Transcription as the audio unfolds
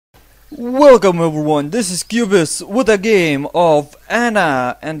Welcome everyone, this is Cubis with a game of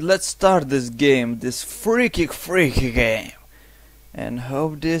Anna, and let's start this game, this freaky game. And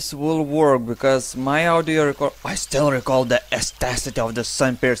hope this will work because my audio record, I still recall the aesthetic of the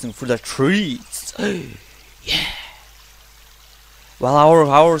sun piercing through the trees. Yeah. While our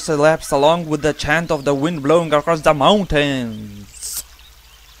hours elapsed along with the chant of the wind blowing across the mountains.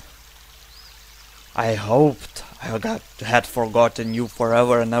 I hoped I had forgotten you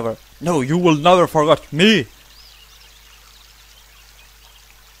forever and ever. No, you will never forget me!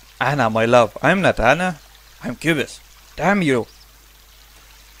 Anna, my love. I'm not Anna. I'm Cubis. Damn you!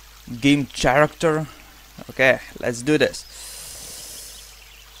 Game character. Okay, let's do this.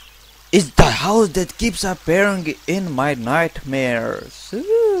 It's the house that keeps appearing in my nightmares.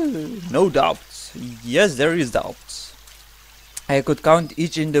 No doubts. Yes, there is doubts. I could count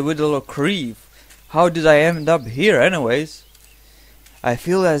each individual creep. How did I end up here anyways? I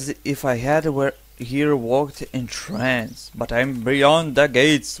feel as if I had walked in trance, but I'm beyond the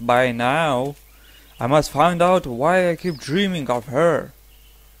gates by now. I must find out why I keep dreaming of her.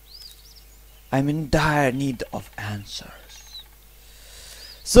 I'm in dire need of answers.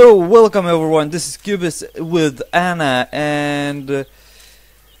 So, welcome everyone, this is Cubis with Anna, and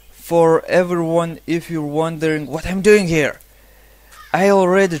for everyone, if you're wondering what I'm doing here, I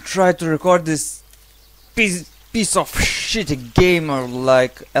already tried to record this piece of shitty game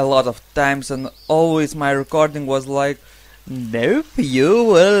like a lot of times, and always my recording was like, nope, you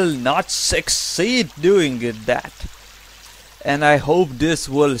will not succeed doing that. And I hope this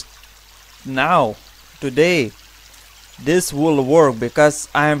will today this will work, because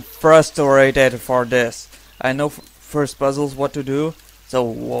I'm frustrated for this. I know first puzzles what to do, so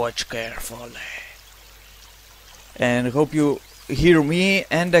watch carefully. And hope you hear me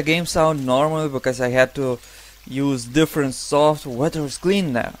and the game sound normal, because I had to use different software. Weather is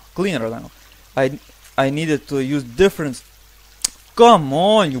cleaner now. I needed to use different. Come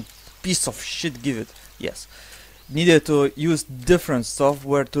on, you piece of shit! Give it. Yes, needed to use different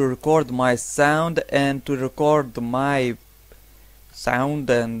software to record my sound and to record my sound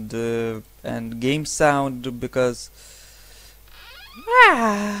and game sound, because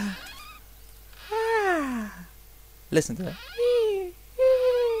listen to that.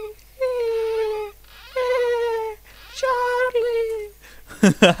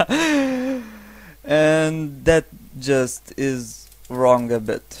 And that just is wrong a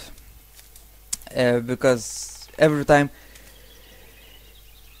bit, because every time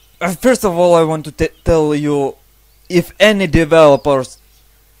first of all I want to tell you, if any developers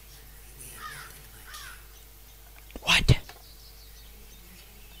what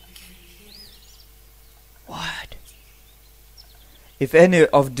if any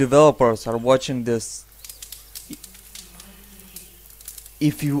of developers are watching this,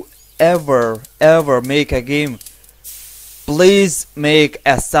 if you ever make a game, please make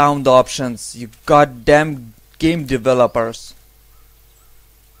a sound options, you goddamn game developers,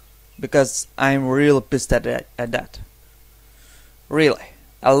 because I'm real pissed at that. Really,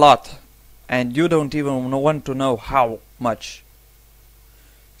 a lot, and you don't even want to know how much.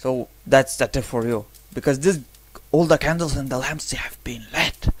 So that's the tip for you, because all the candles and the lamps have been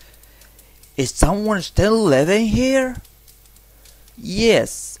lit. Is someone still living here?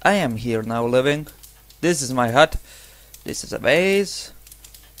 Yes, I am here now living. This is my hut. This is a vase.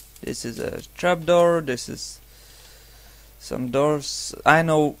 This is a trapdoor. This is some doors. I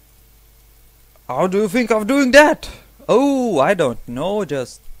know. How do you think of doing that? Oh, I don't know.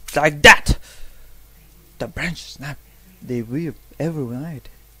 Just like that. The branches snap. They weep every night.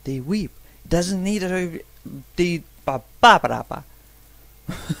 They weep. Doesn't need a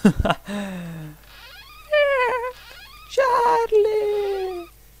Charlie.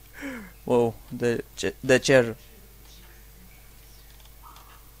 Whoa, the chair.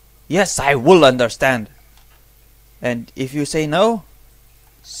 Yes, I will understand. And if you say no,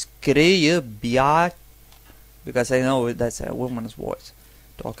 screw you, biatch. Because I know that's a woman's voice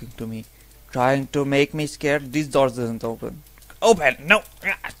talking to me, trying to make me scared. This door doesn't open. Open! No!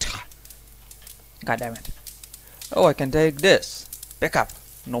 God damn it. Oh, I can take this. Pick up.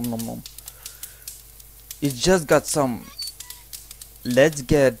 Nom nom nom. It just got some. Let's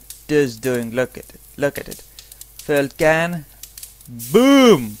get this doing. Look at it. Look at it. Filled can.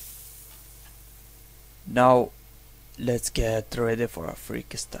 Boom! Now, let's get ready for our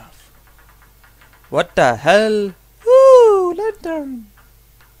freaky stuff. What the hell? Woo! Lantern!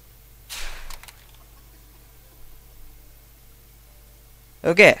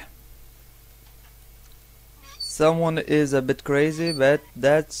 Okay. Someone is a bit crazy, but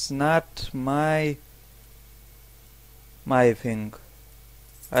that's not my thing.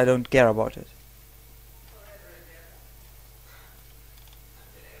 I don't care about it.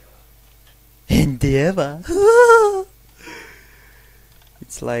 Endeavor.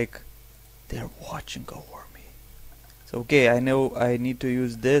 It's like they're watching over me. So okay, I know I need to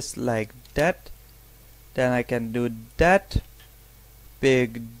use this like that. Then I can do that.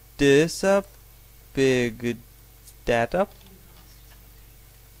 Pick this up. Pick that up.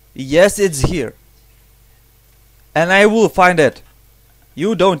 Yes, it's here. And I will find it.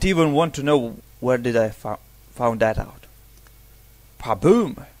 You don't even want to know where did I found that out.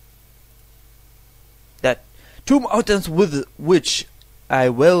 Paboom! That two mountains with which I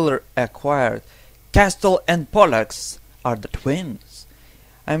well acquired, Castle and Pollux, are the twins.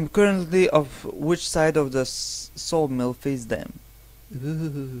 I'm currently of which side of the sawmill face them.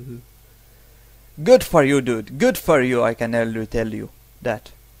 Ooh. Good for you, dude. Good for you, I can only tell you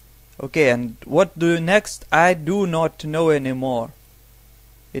that. Okay, and what do next? I do not know anymore.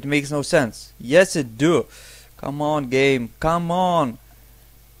 It makes no sense. Yes, it do. Come on, game. Come on.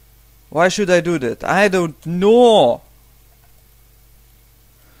 Why should I do that? I don't know.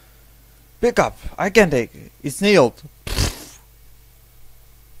 Pick up. I can take it. It's nailed.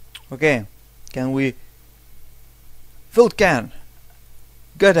 Okay. Can we... Filled can.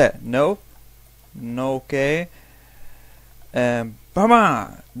 Got it. No. No, okay.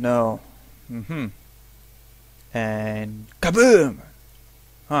 Bama. No. And kaboom.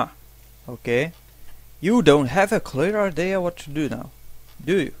 Huh. Okay. You don't have a clear idea what to do now,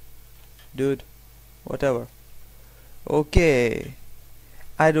 do you? Dude. Whatever. Okay.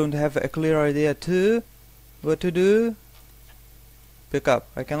 I don't have a clear idea too. What to do? Pick up.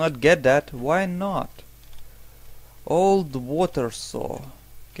 I cannot get that. Why not? Old water saw.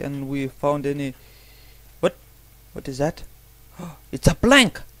 Can we found any... What? What is that? It's a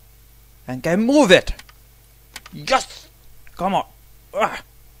plank! And can move it! Yes! Come on! Ah!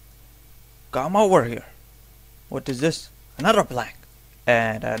 Come over here. What is this? Another plank.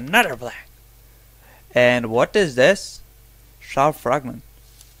 And another plank. And what is this? Sharp fragment.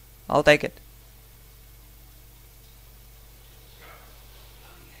 I'll take it.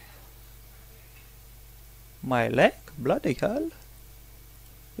 My leg? Bloody hell.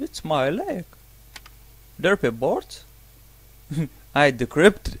 It's my leg. Derpy boards? I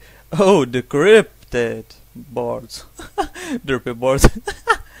decrypted. Oh, decrypted boards. Derpy boards.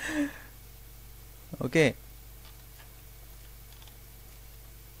 Okay.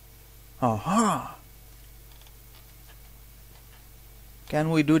 Aha. Can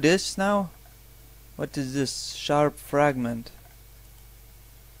we do this now? What is this sharp fragment?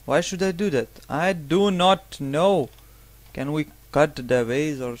 Why should I do that? I do not know. Can we cut the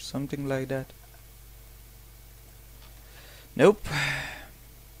vase or something like that? Nope.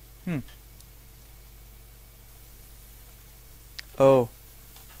 Oh.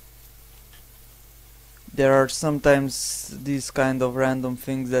 There are sometimes these kind of random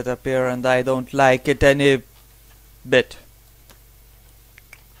things that appear and I don't like it any bit.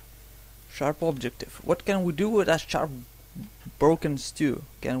 Sharp objective. What can we do with that sharp broken stew?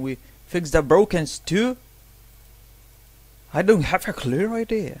 Can we fix the broken stew? I don't have a clear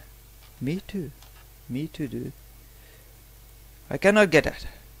idea. Me too. Me too, dude. I cannot get it.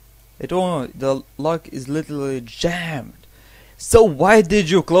 The lock is literally jammed. So why did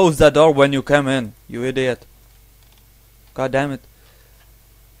you close the door when you came in, you idiot? God damn it.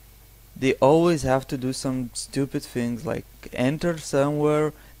 They always have to do some stupid things like enter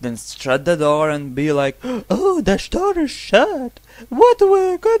somewhere, then shut the door and be like, oh, the door is shut. What are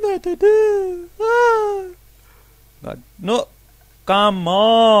we gonna do? Ah. God, no. Come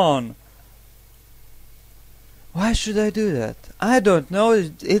on. Why should I do that? I don't know.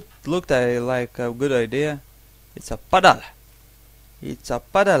 It looked like a good idea. It's a puddle. It's a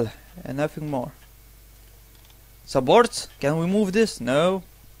puddle and nothing more. Supports? Can we move this? No.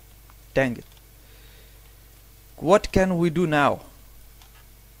 Dang it. What can we do now?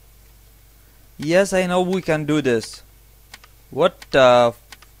 Yes, I know we can do this. What the...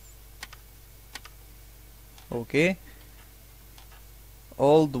 Okay.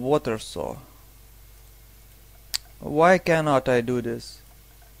 Old water saw. Why cannot I do this?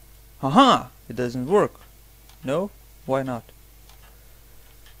 Haha! It doesn't work. No? Why not?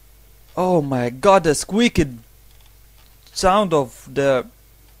 Oh my god, the squeaky sound of the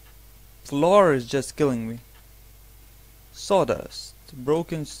floor is just killing me. Sawdust.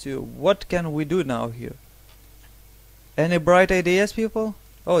 Broken stew. What can we do now here? Any bright ideas, people?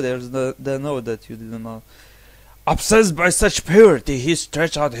 Oh, there's the note that you didn't know. Obsessed by such purity, he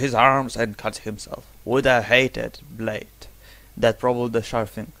stretched out his arms and cut himself with a hated blade. That probably the sharp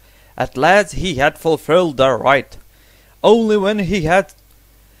thing. At last he had fulfilled the rite. Only when he had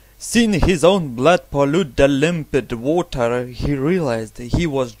Seeing his own blood pollute the limpid water, he realized he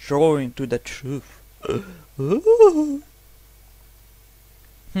was drawing to the truth.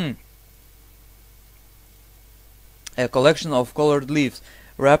 A collection of colored leaves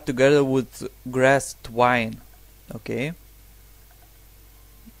wrapped together with grass twine. Okay.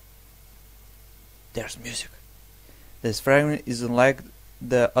 There's music. This fragment is unlike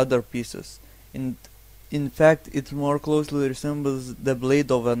the other pieces. In fact, it more closely resembles the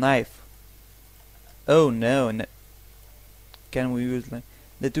blade of a knife. Oh no, can we use like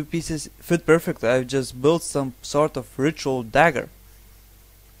the two pieces fit perfectly? I've just built some sort of ritual dagger.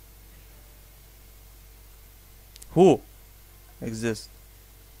 Who exists?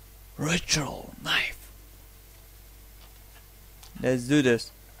 Ritual knife. Let's do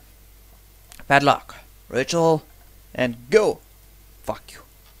this. Padlock, ritual, and go. Fuck you.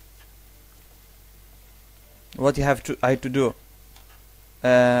 What you have to to do?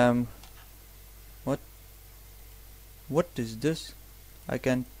 What is this? I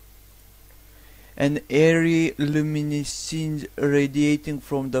can. An airy luminescence radiating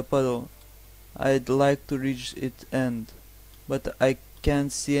from the puddle. I'd like to reach its end, but I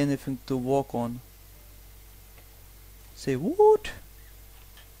can't see anything to walk on. Say what?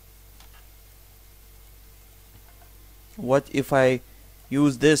 What if I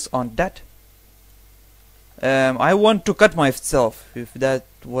use this on that? I want to cut myself, if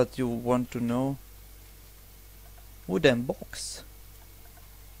that's what you want to know. Wooden box.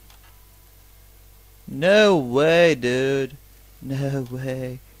 No way, dude. No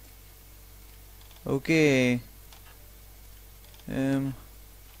way. Okay.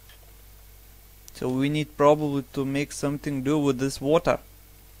 So we need probably to make something do with this water.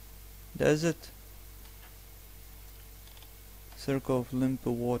 Does it? Circle of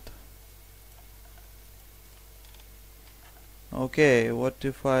limpid water. Okay, what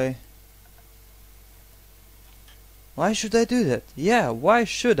if I... Why should I do that? Yeah, why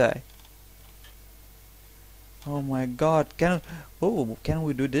should I? Oh my god, can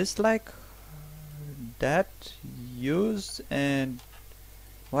we do this like that? Use and...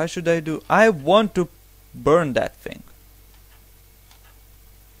 Why should I do... I want to burn that thing.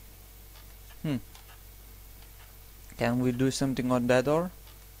 Can we do something on that door?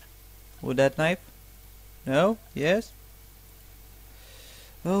 With that knife? No? Yes?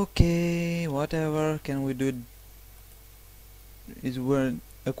 Okay, whatever. Can we do... Is where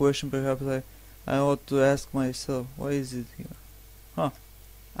a question perhaps I ought to ask myself. Why is it here? Huh.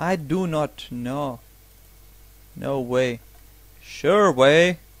 I do not know. No way. Sure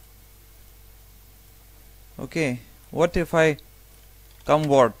way. Okay. What if I... Come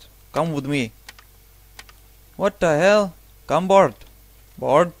board. Come with me. What the hell? Come board.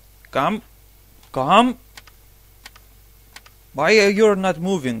 Board. Come. Come. Why are you not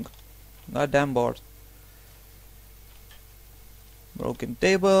moving? Goddamn board. Broken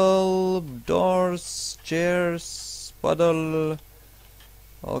table, doors, chairs, puddle,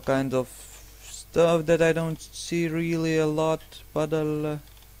 all kinds of stuff that I don't see really a lot. Puddle.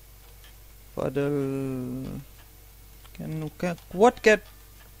 What can...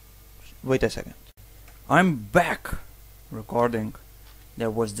 Wait a second. I'm back recording. There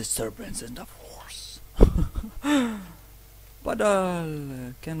was disturbance in the force.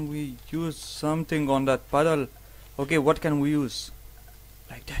 Puddle. Can we use something on that puddle? Okay, what can we use?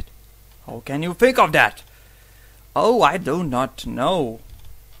 Like that. How can you think of that? Oh, I do not know.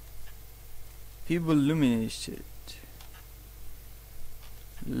 Feeble luminescent.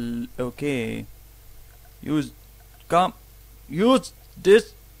 Okay. Use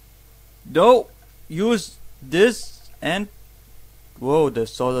this. No. Use this and... Whoa, the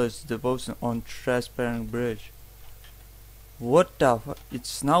solar is devotion on transparent bridge. What the fuck?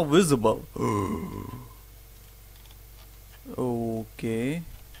 It's now visible. Okay.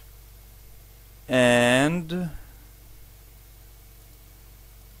 And...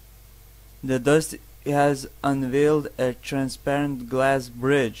 The dust has unveiled a transparent glass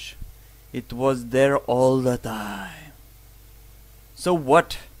bridge. It was there all the time. So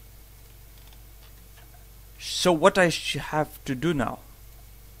what? So what I have to do now?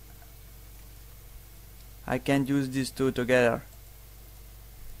 I can't use these two together.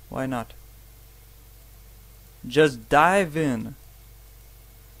 Why not? Just dive in.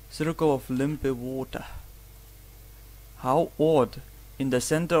 Circle of limpid water. How odd. In the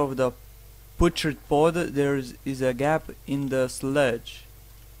center of the putrid pod there is a gap in the sludge.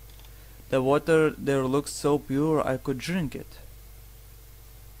 The water there looks so pure I could drink it.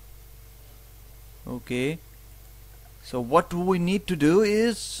 Okay. So what we need to do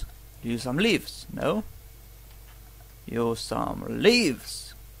is use some leaves, no? Use some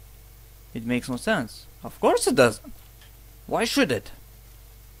leaves. It makes no sense. Of course it doesn't. Why should it?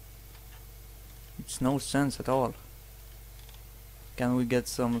 It's no sense at all. Can we get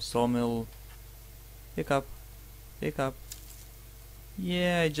some sawmill? Pick up. Pick up.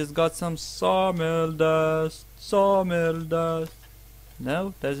 Yeah, I just got some sawmill dust. Sawmill dust.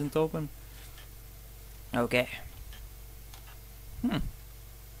 No, doesn't open. Okay.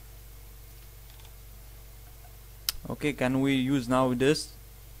 Okay, can we use now this?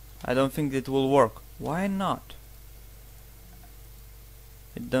 I don't think it will work. Why not?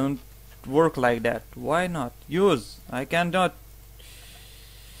 It don't work like that. Why not? Use. I cannot.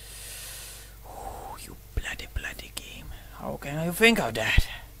 Oh, you bloody game. How can I think of that?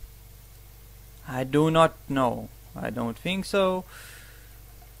 I do not know. I don't think so.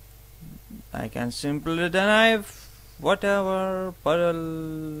 I can simply the knife. Whatever. Puddle.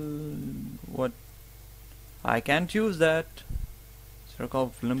 What? I can't use that. Circle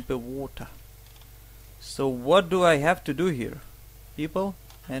of limpid water. So what do I have to do here? People?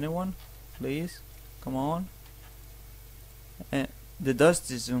 Anyone? Please? Come on. The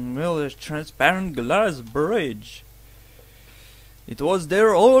dust is in a transparent glass bridge. It was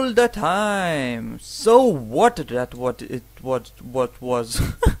there all the time. So what what was?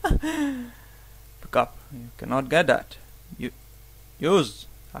 Pick up. You cannot get that. Use.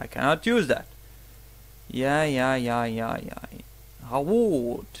 I cannot use that. Yeah. How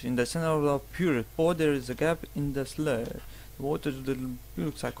would in the center of the pure pot there is a gap in the slab. The water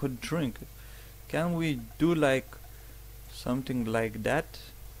looks I could drink. Can we do like something like that?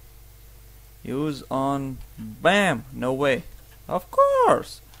 Use on bam. No way. Of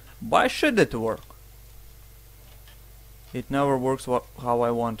course. Why should it work? It never works how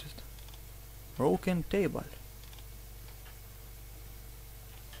I want it. Broken table.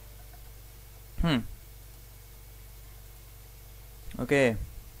 Okay.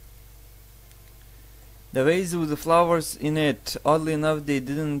 The vase with the flowers in it. Oddly enough, they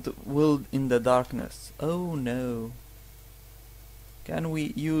didn't wilt in the darkness. Oh no. Can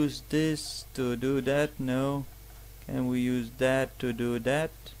we use this to do that? No. Can we use that to do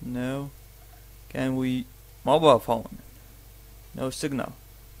that? No. Can we... Mobile phone. No signal.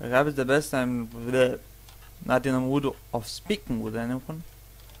 Perhaps the best I'm not in a mood of speaking with anyone.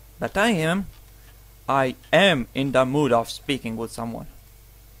 But I am in the mood of speaking with someone.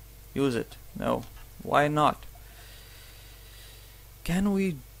 Use it. No. Why not? Can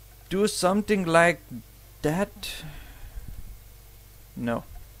we do something like that? No.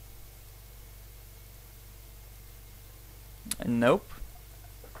 Nope.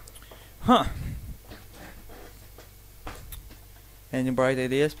 Huh. Any bright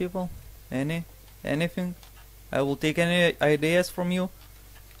ideas, people? Anything? I will take any ideas from you.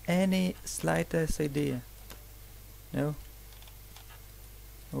 Any slightest idea? No?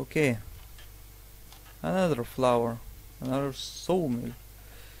 Okay. Another flower. Another sawmill.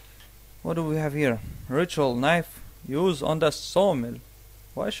 What do we have here? Ritual knife. Use on the sawmill.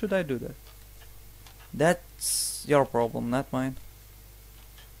 Why should I do that? That's your problem, not mine.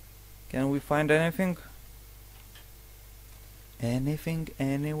 Can we find anything? Anything,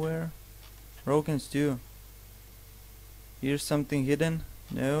 anywhere? Broken stew. Here's something hidden?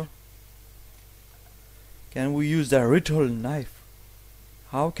 No. Can we use the ritual knife?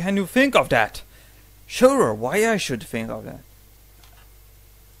 How can you think of that? Sure, why I should think of that?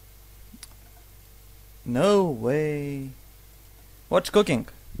 No way. What's cooking?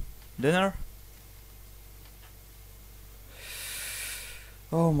 Dinner?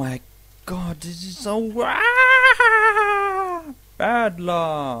 Oh my god, this is so bad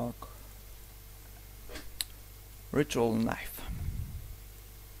luck. Ritual knife.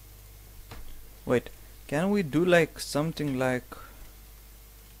 Wait, can we do like something like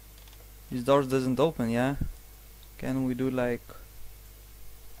this door doesn't open, yeah? Can we do like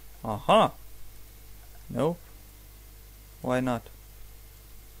aha? Nope. Why not?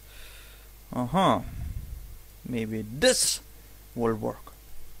 Maybe this will work.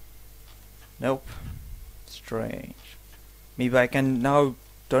 Nope. Strange. Maybe I can now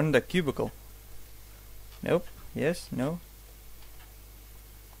turn the cubicle. Nope. Yes. No.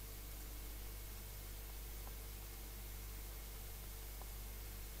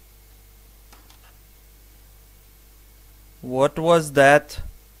 What was that?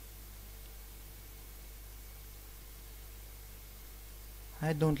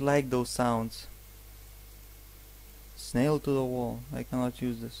 I don't like those sounds. Snail to the wall. I cannot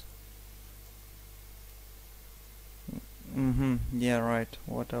use this. Yeah, right.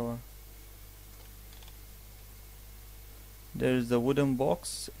 Whatever. There is the wooden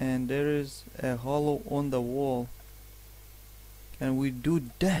box and there is a hollow on the wall. Can we do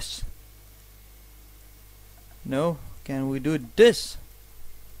this? No. Can we do this?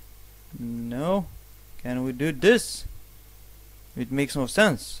 No. Can we do this? It makes no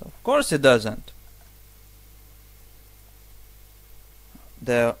sense. Of course it doesn't.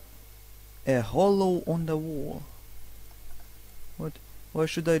 There a hollow on the wall. What? Why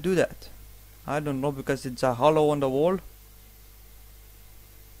should I do that? I don't know, because it's a hollow on the wall.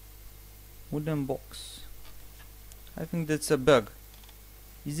 Wooden box. I think that's a bug.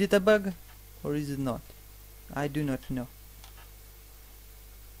 Is it a bug or is it not? I do not know.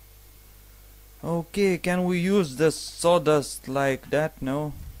 Okay, can we use the sawdust like that?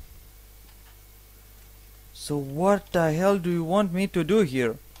 No. So what the hell do you want me to do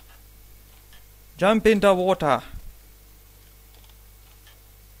here? Jump into water.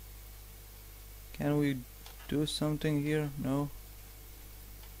 Can we do something here? No.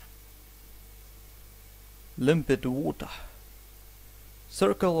 Limpid water.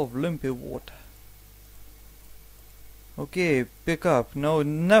 Circle of limpid water. Okay, pick up. No,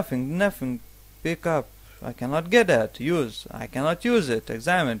 nothing. Pick up. I cannot get that. Use. I cannot use it.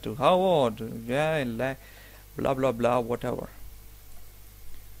 Examine to. How odd. Yeah, like blah blah blah, whatever.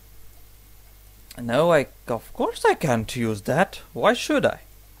 No, of course I can't use that. Why should I?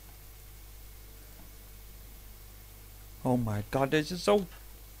 Oh my god, this is so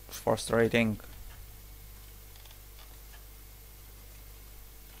frustrating.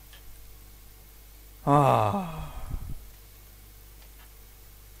 Ah.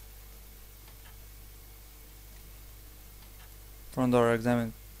 Front door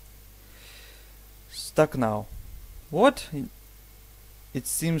examine. Stuck now. What? It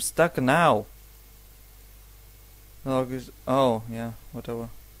seems stuck now. Oh, yeah, whatever.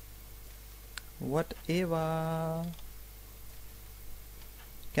 Whatever.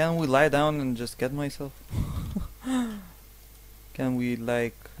 Can we lie down and just get myself? Can we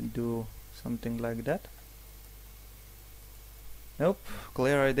like do something like that? Nope.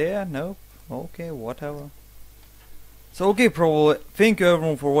 Clear idea? Nope. Okay, whatever. So okay, probably thank you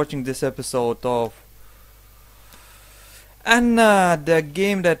everyone for watching this episode of the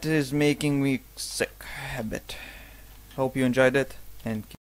game that is making me sick a bit. Hope you enjoyed it and